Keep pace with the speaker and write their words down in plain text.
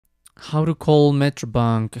How to call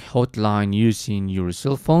Metrobank Hotline using your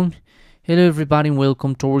cell phone. Hello everybody and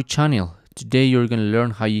welcome to our channel. Today you're going to learn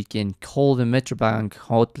how you can call the Metrobank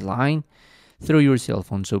Hotline through your cell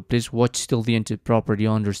phone. So please watch till the end to properly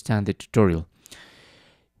understand the tutorial.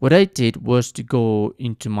 What I did was to go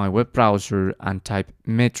into my web browser and type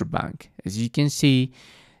Metrobank. As you can see,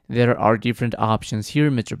 there are different options here: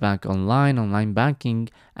 Metrobank Online, Online Banking,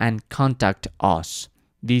 and Contact Us.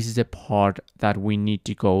 This is the part that we need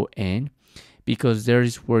to go in, because there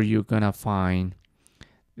is where you're gonna find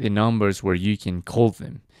the numbers where you can call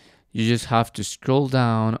them. You just have to scroll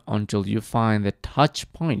down until you find the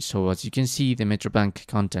touch point. So as you can see, the Metrobank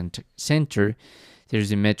Contact Center,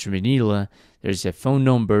 there's a Metro Manila, there's a phone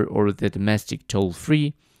number or the domestic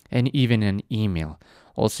toll-free, and even an email.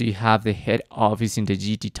 Also, you have the head office in the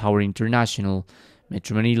GT Tower International,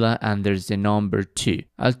 Metro Manila, and there's the number 2.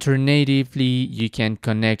 Alternatively, you can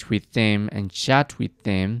connect with them and chat with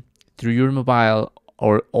them through your mobile,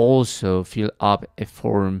 or also fill up a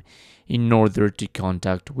form in order to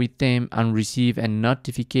contact with them and receive a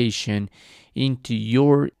notification into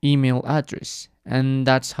your email address. And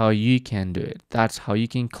that's how you can do it. That's how you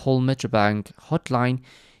can call Metrobank Hotline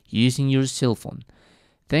using your cell phone.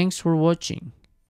 Thanks for watching.